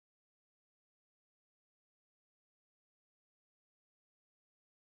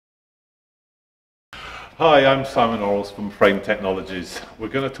Hi, I'm Simon Orrells from Frame Technologies. We're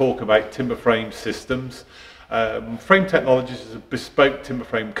going to talk about timber frame systems. Frame Technologies is a bespoke timber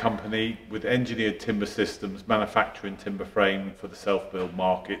frame company with engineered timber systems manufacturing timber frame for the self-build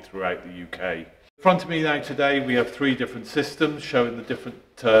market throughout the UK. In front of me now today we have three different systems showing the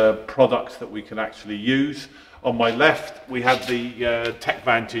different products that we can actually use. On my left we have the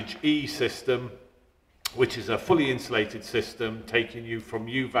Techvantage E system, which is a fully insulated system taking you from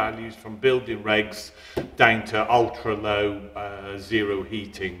U values from building regs down to ultra low zero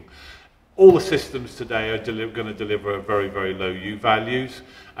heating. All the systems today are going to deliver very, very low U values,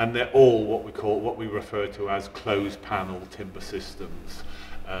 and they're all what we refer to as closed panel timber systems.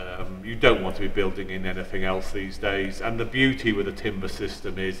 You don't want to be building in anything else these days, and the beauty with a timber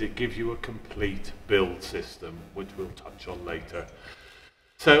system is it gives you a complete build system, which we'll touch on later.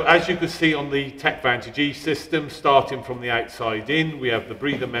 So as you can see on the Techvantage E system, starting from the outside in, we have the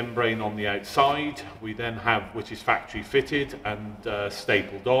breather membrane on the outside. We then have, which is factory fitted and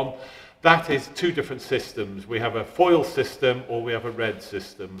stapled on. That is two different systems. We have a foil system or we have a red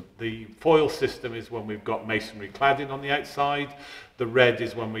system. The foil system is when we've got masonry cladding on the outside. The red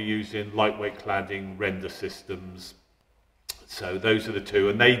is when we're using lightweight cladding render systems. So those are the two,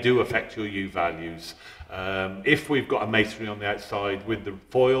 and they do affect your U values. If we've got a masonry on the outside with the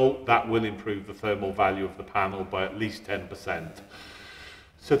foil, that will improve the thermal value of the panel by at least 10%.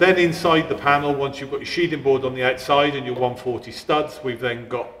 So then inside the panel, once you've got your sheathing board on the outside and your 140 studs, we've then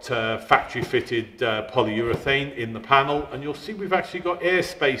got factory fitted polyurethane in the panel, and you'll see we've actually got air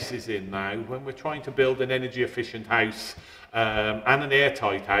spaces in now. When we're trying to build an energy efficient house and an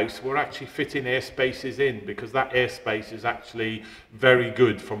airtight house, we're actually fitting air spaces in because that airspace is actually very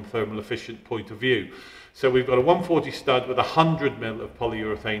good from thermal efficient point of view. So we've got a 140 stud with 100 ml of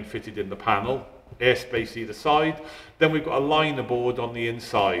polyurethane fitted in the panel, airspace either side. Then we've got a liner board on the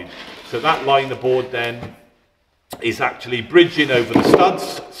inside. So that liner board then is actually bridging over the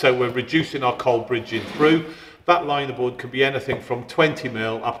studs, so we're reducing our cold bridging through. That liner board can be anything from 20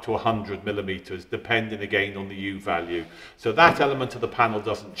 mil up to 100 millimeters, depending again on the U value. So that element of the panel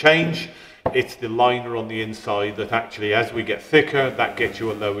doesn't change. It's the liner on the inside that actually, as we get thicker, that gets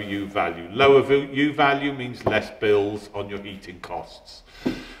you a lower U value. Lower U value means less bills on your heating costs.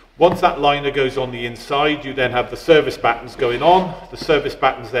 Once that liner goes on the inside, you then have the service battens going on. The service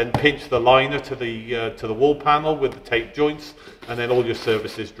battens then pinch the liner to the wall panel with the tape joints, and then all your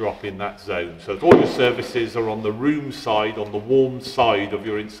services drop in that zone. So all your services are on the room side, on the warm side of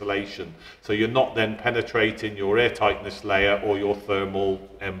your insulation. So you're not then penetrating your airtightness layer or your thermal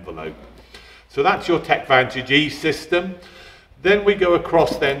envelope. So that's your Techvantage E system. Then we go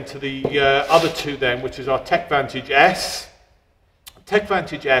across then to the other two then, which is our Techvantage S.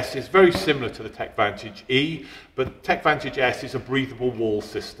 Techvantage S is very similar to the Techvantage E, but Techvantage S is a breathable wall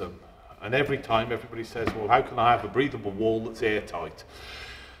system. And every time everybody says, well, how can I have a breathable wall that's airtight?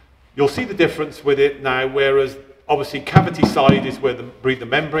 You'll see the difference with it now, whereas obviously cavity side is where the breather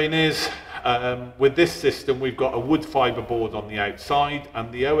membrane is. With this system, we've got a wood fibre board on the outside,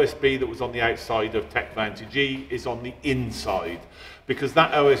 and the OSB that was on the outside of Techvantage E is on the inside, because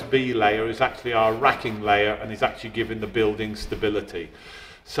that OSB layer is actually our racking layer and is actually giving the building stability.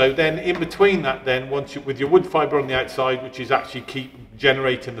 So then in between that then, once you, with your wood fibre on the outside, which is actually keep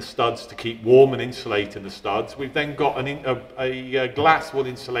generating the studs to keep warm and insulating the studs, we've then got a glass wool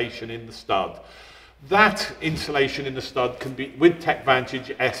insulation in the stud. That insulation in the stud can be, with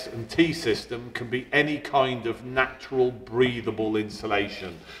Techvantage S and T system, can be any kind of natural breathable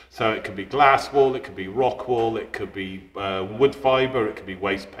insulation. So it could be glass wool, it could be rock wool, it could be wood fibre, it could be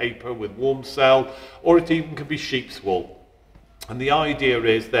waste paper with warm cell, or it even could be sheep's wool. And the idea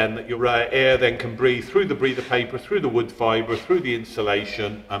is then that your air then can breathe through the breather paper, through the wood fibre, through the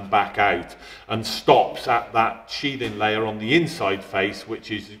insulation and back out, and stops at that sheathing layer on the inside face,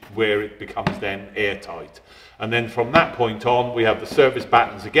 which is where it becomes then airtight. And then from that point on, we have the service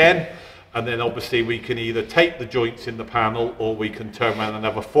battens again, and then obviously we can either tape the joints in the panel, or we can turn around and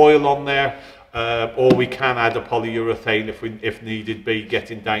have a foil on there, or we can add a polyurethane if needed be,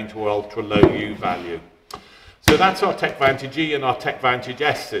 getting down to our ultra low U value. So that's our Techvantage E and our Techvantage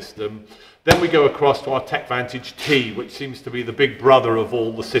S system. Then we go across to our Techvantage T, which seems to be the big brother of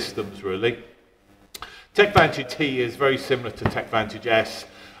all the systems really. Techvantage T is very similar to Techvantage S,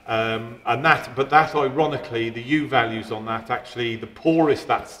 but that ironically, the U values on that, actually the poorest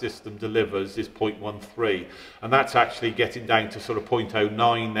that system delivers is 0.13, and that's actually getting down to sort of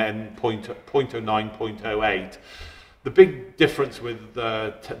 0.09 and 0.09, 0.08. The big difference with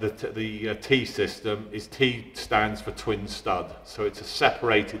the T system is T stands for twin stud, so it's a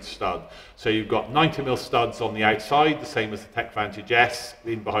separated stud. So you've got 90mm studs on the outside, the same as the Techvantage S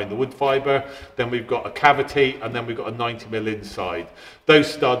in behind the wood fibre. Then we've got a cavity, and then we've got a 90mm inside.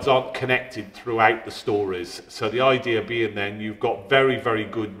 Those studs aren't connected throughout the stories. So the idea being then you've got very, very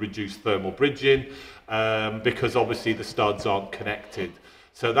good reduced thermal bridging because obviously the studs aren't connected.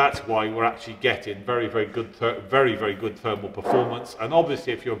 So that's why we're actually getting very, very good thermal performance. And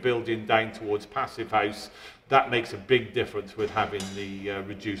obviously, if you're building down towards Passivhaus, that makes a big difference with having the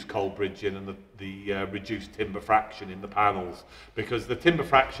reduced cold bridging and the reduced timber fraction in the panels. Because the timber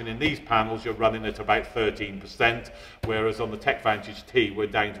fraction in these panels, you're running at about 13%, whereas on the Techvantage T, we're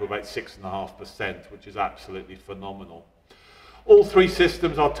down to about 6.5%, which is absolutely phenomenal. All three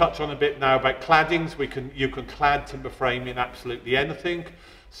systems I'll touch on a bit now about claddings. You can clad timber frame in absolutely anything.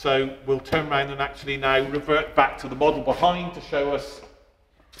 So we'll turn around and actually now revert back to the model behind to show us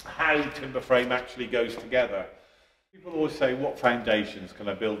how timber frame actually goes together. People always say, what foundations can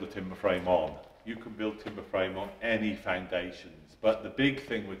I build a timber frame on? You can build timber frame on any foundations, but the big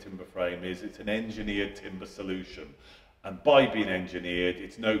thing with timber frame is it's an engineered timber solution. And by being engineered,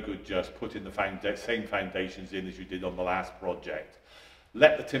 it's no good just putting the same foundations in as you did on the last project.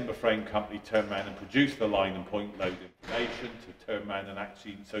 Let the timber frame company turn around and produce the line and point load information to turn around and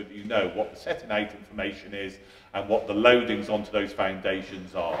actually, so that you know what the setting out information is and what the loadings onto those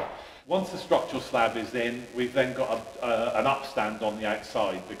foundations are. Once the structural slab is in, we've then got an upstand on the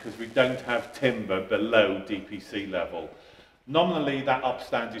outside because we don't have timber below DPC level. Nominally, that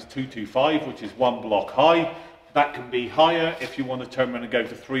upstand is 225, which is one block high. That can be higher if you want to turn around and go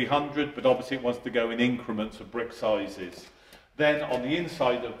to 300, but obviously it wants to go in increments of brick sizes. Then on the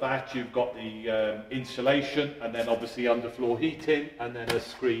inside of that, you've got the insulation, and then obviously underfloor heating, and then a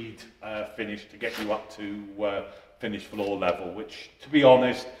screed finish to get you up to finished floor level, which, to be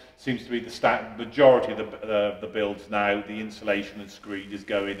honest, seems to be the majority of the builds now. The insulation and screed is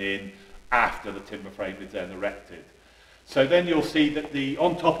going in after the timber frame is then erected. So then you'll see that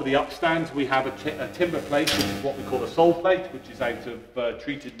on top of the upstands we have a timber plate, which is what we call a sole plate, which is out of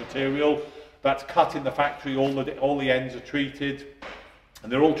treated material. That's cut in the factory, all the ends are treated,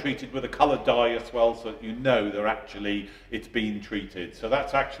 and they're all treated with a coloured dye as well, so that you know it's been treated. So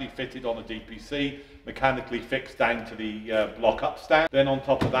that's actually fitted on a DPC, mechanically fixed down to the block upstand. Then on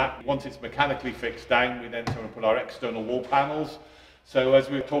top of that, once it's mechanically fixed down, we then turn and put our external wall panels. So as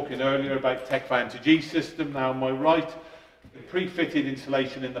we were talking earlier about Techvantages system, now on my right, the pre-fitted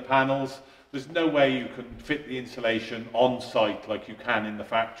insulation in the panels. There's no way you can fit the insulation on site like you can in the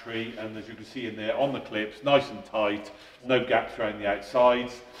factory, and as you can see in there on the clips, nice and tight, no gaps around the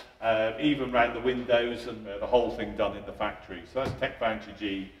outsides, even around the windows, and the whole thing done in the factory. So that's Techvantage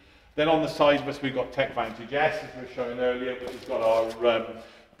E. Then on the side of us we've got Techvantage S, as we were showing earlier, which has got our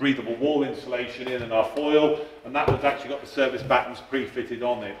breathable wall insulation in and our foil, and that one's actually got the service battens pre-fitted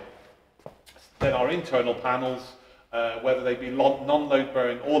on it. Then our internal panels, whether they be non-load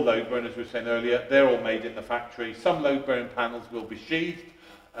bearing or load bearing, as we were saying earlier, they're all made in the factory. Some load bearing panels will be sheathed,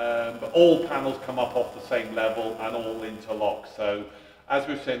 but all panels come up off the same level and all interlock. So as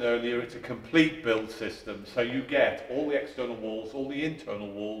we were saying earlier, it's a complete build system. So you get all the external walls, all the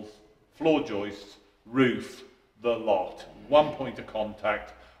internal walls, floor joists, roof, the lot. One point of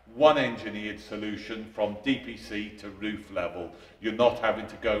contact, one engineered solution from DPC to roof level. You're not having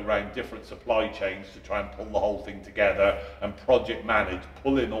to go around different supply chains to try and pull the whole thing together and project manage,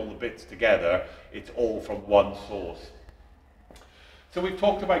 pulling all the bits together. It's all from one source. So we've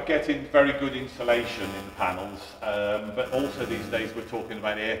talked about getting very good insulation in the panels, but also these days we're talking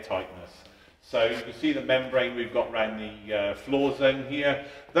about airtightness. So you can see the membrane we've got around the floor zone here.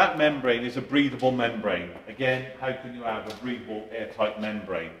 That membrane is a breathable membrane. Again, how can you have a breathable airtight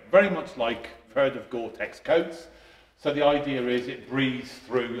membrane? Very much like you've heard of Gore-Tex coats. So the idea is it breathes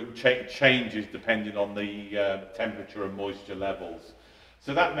through and changes depending on the temperature and moisture levels.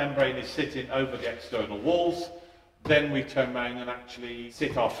 So that membrane is sitting over the external walls. Then we turn around and actually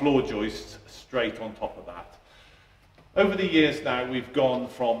sit our floor joists straight on top of that. Over the years now, we've gone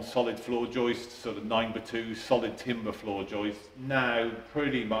from solid floor joists, sort of 9x2 solid timber floor joists. Now,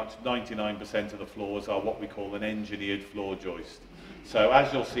 pretty much 99% of the floors are what we call an engineered floor joist. So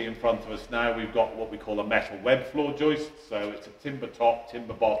as you'll see in front of us now, we've got what we call a metal web floor joist. So it's a timber top,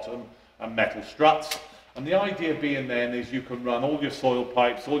 timber bottom, and metal struts. And the idea being then is you can run all your soil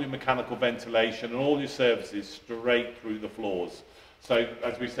pipes, all your mechanical ventilation, and all your services straight through the floors. So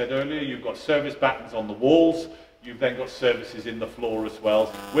as we said earlier, you've got service battens on the walls. You've then got services in the floor as well.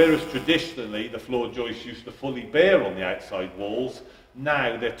 Whereas traditionally the floor joists used to fully bear on the outside walls,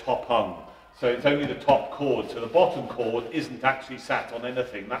 now they're top hung. So it's only the top chord, so the bottom chord isn't actually sat on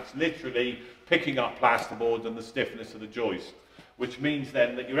anything. That's literally picking up plasterboard and the stiffness of the joist, which means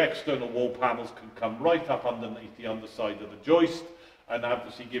then that your external wall panels can come right up underneath the underside of the joist and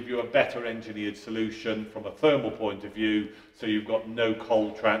obviously give you a better engineered solution from a thermal point of view, so you've got no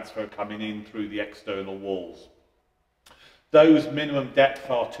cold transfer coming in through the external walls. Those minimum depth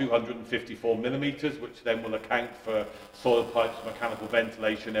are 254 millimeters, which then will account for soil pipes, mechanical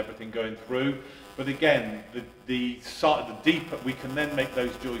ventilation, everything going through. But again, the deeper, we can then make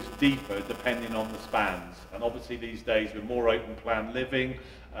those joists deeper depending on the spans. And obviously these days with more open plan living,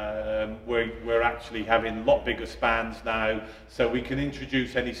 we're actually having a lot bigger spans now, so we can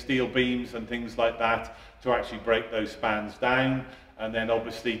introduce any steel beams and things like that to actually break those spans down, and then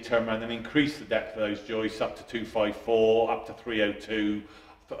obviously turn around and increase the depth of those joists up to 254, up to 302,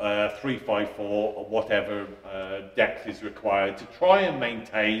 354, or whatever depth is required to try and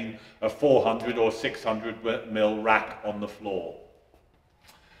maintain a 400 or 600 mil rack on the floor.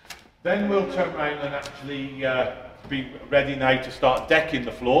 Then we'll turn around and actually be ready now to start decking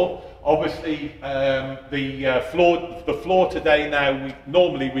the floor. Obviously, the floor today now,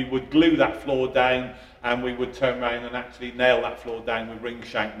 normally we would glue that floor down and we would turn around and actually nail that floor down with ring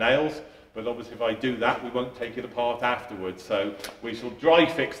shank nails. But obviously if I do that, we won't take it apart afterwards. So we shall dry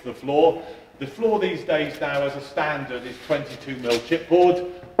fix the floor. The floor these days now as a standard is 22 mil chipboard.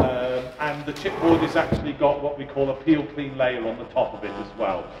 And the chipboard has actually got what we call a peel clean layer on the top of it as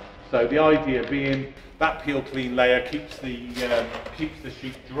well. So the idea being that peel clean layer keeps the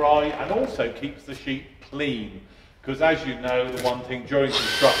sheet dry and also keeps the sheet clean. Because as you know, the one thing during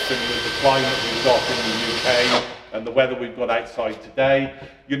construction with the climate we've got in the UK and the weather we've got outside today,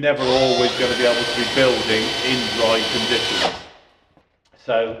 you're never always going to be able to be building in dry conditions.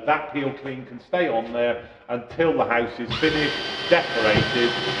 So that peel clean can stay on there until the house is finished, decorated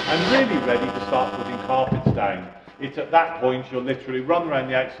and really ready to start putting carpets down. It's at that point you'll literally run around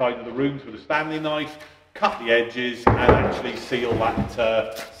the outside of the rooms with a Stanley knife, cut the edges and actually seal that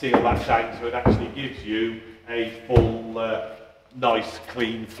down, so it actually gives you a full nice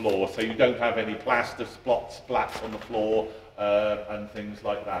clean floor, so you don't have any plaster splats on the floor and things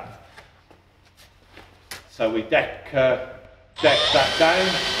like that. So we deck that down,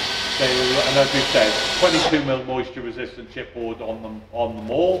 and as we said, 22 mil moisture resistant chipboard on them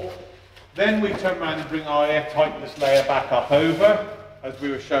all. Then we turn around and bring our air tightness layer back up over, as we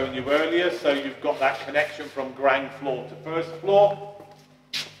were showing you earlier, so you've got that connection from ground floor to first floor.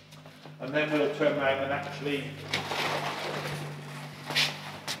 And then we'll turn around and actually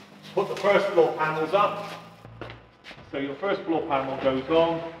put the first floor panels up. So your first floor panel goes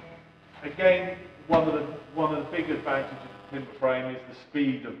on. Again, one of the big advantages of timber frame is the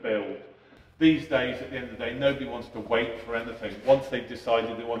speed of build. These days, at the end of the day, nobody wants to wait for anything. Once they've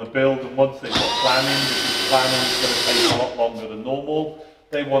decided they want to build, and once they've got planning, because planning is going to take a lot longer than normal,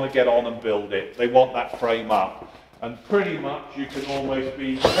 they want to get on and build it. They want that frame up. And pretty much you can almost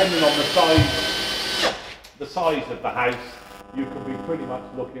be, depending on the size of the house, you can be pretty much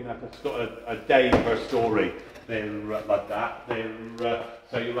looking at a day per story. They're like that.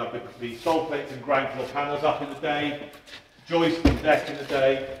 So you'll have the sole plates and ground floor panels up in the day, joist and deck in the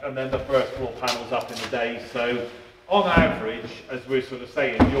day, and then the first floor panels up in the day. So on average, as we're sort of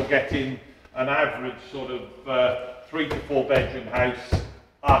saying, you're getting an average sort of 3 to 4 bedroom house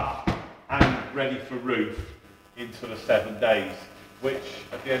up and ready for roof in sort of 7 days, which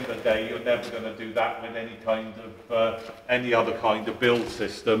at the end of the day you're never going to do that with any kind of any other kind of build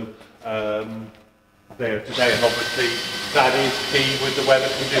system there today. And obviously that is key with the weather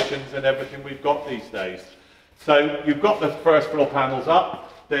conditions and everything we've got these days. So you've got the first floor panels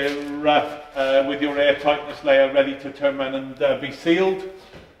up, they're with your air tightness layer ready to turn around and be sealed.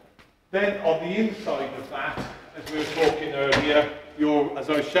 Then on the inside of that, as we were talking earlier, as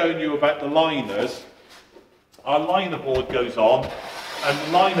I was showing you about the liners, our liner board goes on, and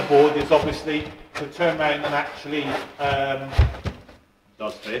the liner board is obviously to turn around and actually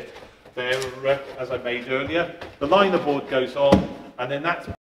does fit. There, as I made earlier, the liner board goes on, and then that's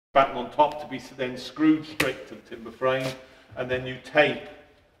back on top to be then screwed straight to the timber frame, and then you tape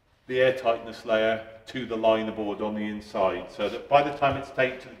the air tightness layer to the liner board on the inside, so that by the time it's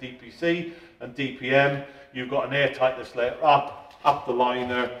taped to the DPC and DPM, you've got an air tightness layer up the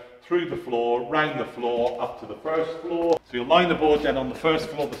liner, through the floor, round the floor, up to the first floor. So your liner board then on the first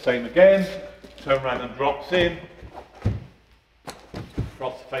floor the same again, turn around and drops in,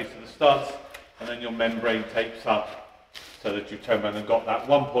 across the face of the studs, and then your membrane tapes up so that you turn around and got that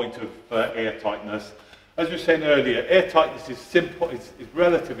 1 point of air tightness. As we were saying earlier, air tightness is simple, it's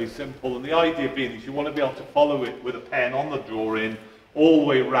relatively simple, and the idea being is you want to be able to follow it with a pen on the drawing all the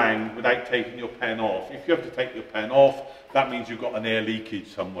way around without taking your pen off. If you have to take your pen off, that means you've got an air leakage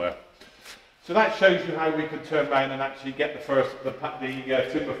somewhere. So that shows you how we can turn around and actually get the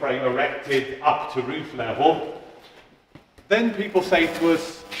timber frame erected up to roof level. Then people say to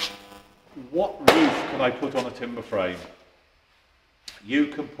us, what roof can I put on a timber frame? You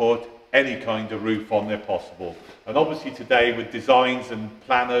can put any kind of roof on there possible. And obviously today with designs and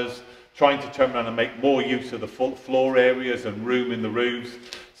planners trying to turn around and make more use of the floor areas and room in the roofs.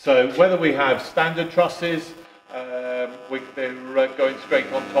 So whether we have standard trusses, they're going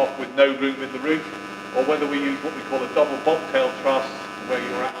straight on top with no room in the roof, or whether we use what we call a double bobtail truss, where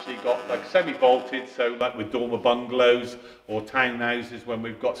you're actually got like semi-vaulted, so like with dormer bungalows or townhouses when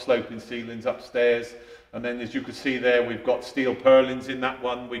we've got sloping ceilings upstairs. And then as you can see there, we've got steel purlins in that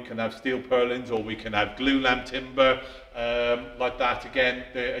one. We can have steel purlins, or we can have glulam timber, like that again.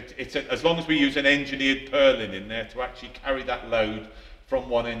 As long as we use an engineered purlin in there to actually carry that load from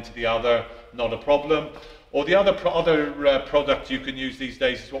one end to the other, not a problem. Or the other product you can use these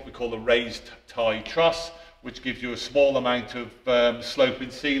days is what we call a raised tie truss, which gives you a small amount of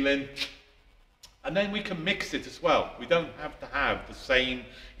sloping ceiling. And then we can mix it as well. We don't have to have the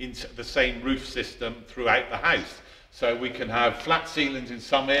same roof system throughout the house. So we can have flat ceilings in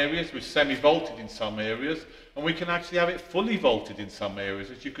some areas with semi-vaulted in some areas, and we can actually have it fully vaulted in some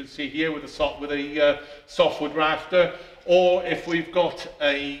areas, as you can see here with a softwood rafter. Or if we've got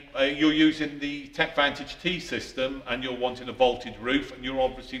you're using the Techvantage T system and you're wanting a vaulted roof and you're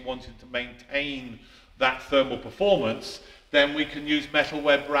obviously wanting to maintain that thermal performance, then we can use metal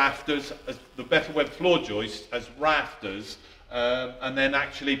web rafters, as the metal web floor joists as rafters, and then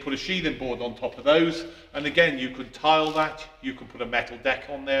actually put a sheathing board on top of those. And again, you could tile that, you could put a metal deck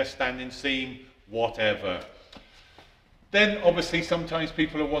on there, standing seam, whatever. Then obviously sometimes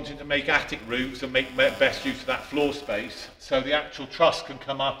people are wanting to make attic roofs and make best use of that floor space. So the actual truss can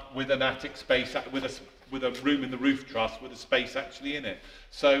come up with an attic space, with a room in the roof truss with a space actually in it.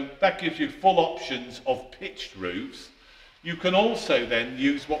 So that gives you full options of pitched roofs. You can also then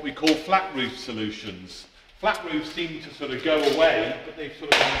use what we call flat roof solutions. Flat roofs seem to sort of go away, but they've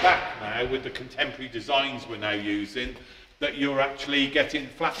sort of come back now with the contemporary designs we're now using, that you're actually getting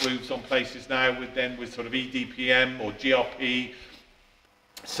flat roofs on places now with sort of EDPM or GRP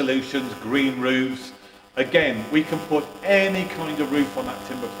solutions, green roofs. Again, we can put any kind of roof on that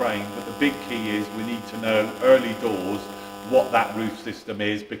timber frame, but the big key is we need to know early doors what that roof system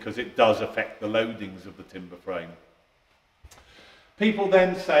is, because it does affect the loadings of the timber frame. People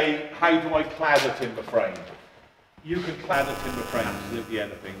then say, how do I clad a timber frame? You can clad a timber frame absolutely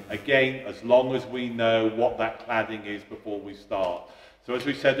anything. Again, as long as we know what that cladding is before we start. So as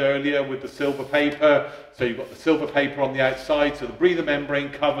we said earlier with the silver paper, so you've got the silver paper on the outside, so the breather membrane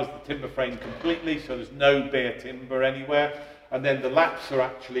covers the timber frame completely, so there's no bare timber anywhere. And then the laps are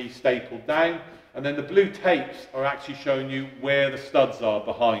actually stapled down, and then the blue tapes are actually showing you where the studs are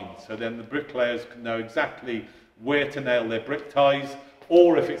behind. So then the bricklayers can know exactly where to nail their brick ties,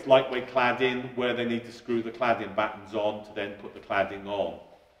 or if it's lightweight cladding, where they need to screw the cladding battens on to then put the cladding on.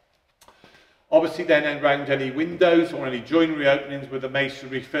 Obviously then around any windows or any joinery openings with a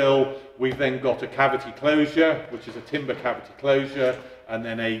masonry fill, we've then got a cavity closure, which is a timber cavity closure, and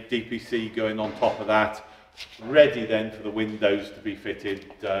then a DPC going on top of that, ready then for the windows to be fitted,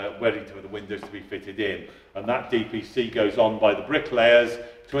 in. And that DPC goes on by the bricklayers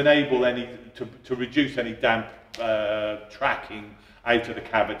to enable to reduce any damp tracking out of the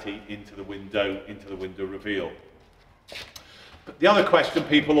cavity into the window reveal. But the other question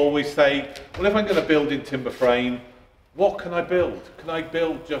people always say, well, if I'm going to build in timber frame, what can I build? Can I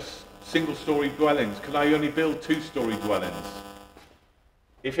build just single-storey dwellings? Can I only build two-storey dwellings?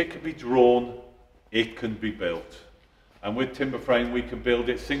 If it can be drawn, it can be built. And with timber frame, we can build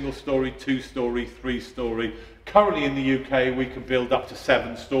it single-storey, two-storey, three-storey. Currently in the UK, we can build up to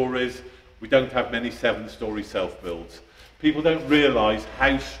 7 stories. We don't have many 7-storey self-builds. People don't realise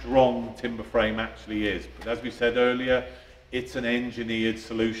how strong timber frame actually is. But as we said earlier, it's an engineered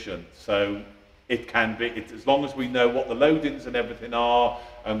solution. So it can be, as long as we know what the loadings and everything are,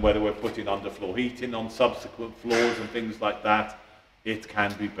 and whether we're putting underfloor heating on subsequent floors and things like that, it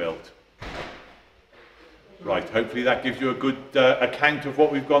can be built. Right, hopefully that gives you a good account of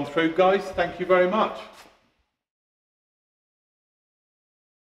what we've gone through, guys. Thank you very much.